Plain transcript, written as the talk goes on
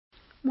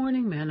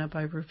Morning Manna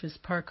by Rufus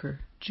Parker,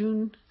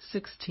 June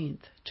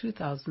 16th,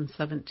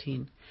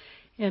 2017.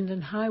 And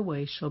an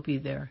highway shall be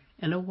there,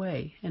 and a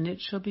way, and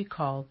it shall be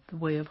called the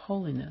way of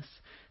holiness.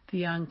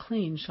 The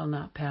unclean shall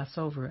not pass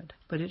over it,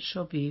 but it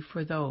shall be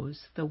for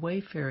those, the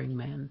wayfaring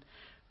men,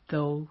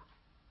 though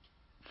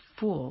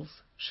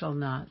fools shall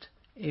not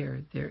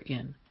err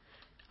therein.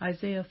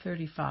 Isaiah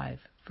 35,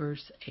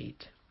 verse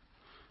 8.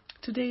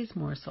 Today's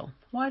morsel.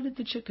 Why did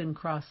the chicken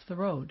cross the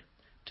road?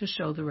 To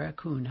show the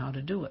raccoon how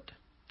to do it.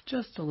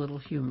 Just a little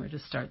humor to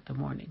start the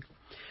morning.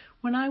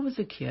 When I was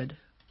a kid,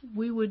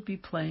 we would be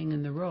playing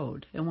in the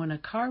road, and when a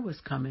car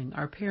was coming,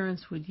 our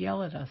parents would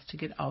yell at us to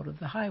get out of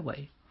the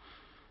highway.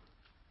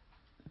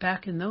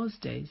 Back in those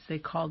days, they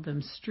called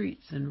them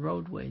streets and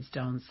roadways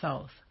down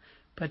south,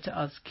 but to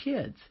us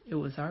kids, it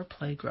was our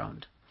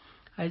playground.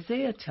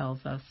 Isaiah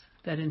tells us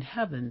that in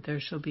heaven there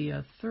shall be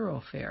a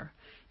thoroughfare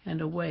and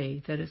a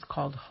way that is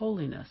called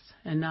holiness,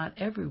 and not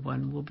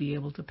everyone will be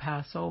able to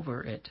pass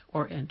over it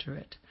or enter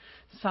it.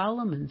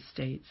 Solomon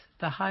states,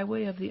 "The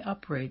highway of the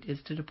upright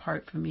is to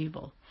depart from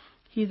evil.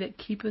 He that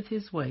keepeth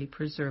his way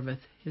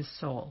preserveth his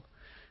soul."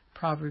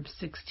 Proverbs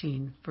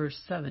 16, verse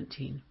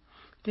 17.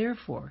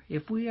 Therefore,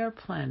 if we are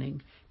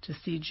planning to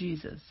see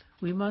Jesus,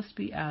 we must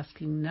be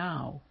asking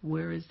now,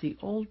 where is the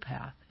old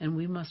path, and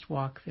we must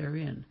walk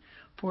therein,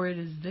 for it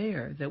is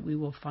there that we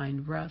will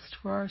find rest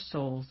for our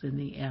souls in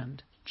the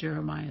end.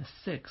 Jeremiah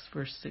 6,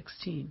 verse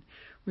 16.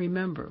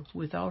 Remember,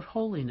 without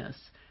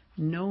holiness,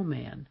 no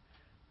man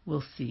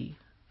will see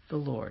the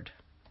Lord.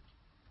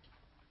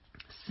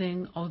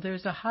 Sing, "Oh,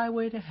 there's a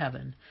highway to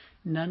heaven.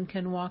 None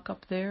can walk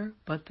up there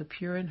but the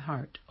pure in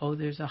heart. Oh,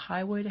 there's a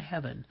highway to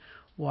heaven,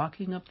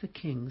 walking up the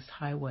King's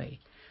highway."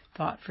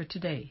 Thought for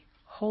today.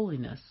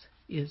 Holiness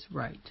is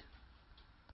right.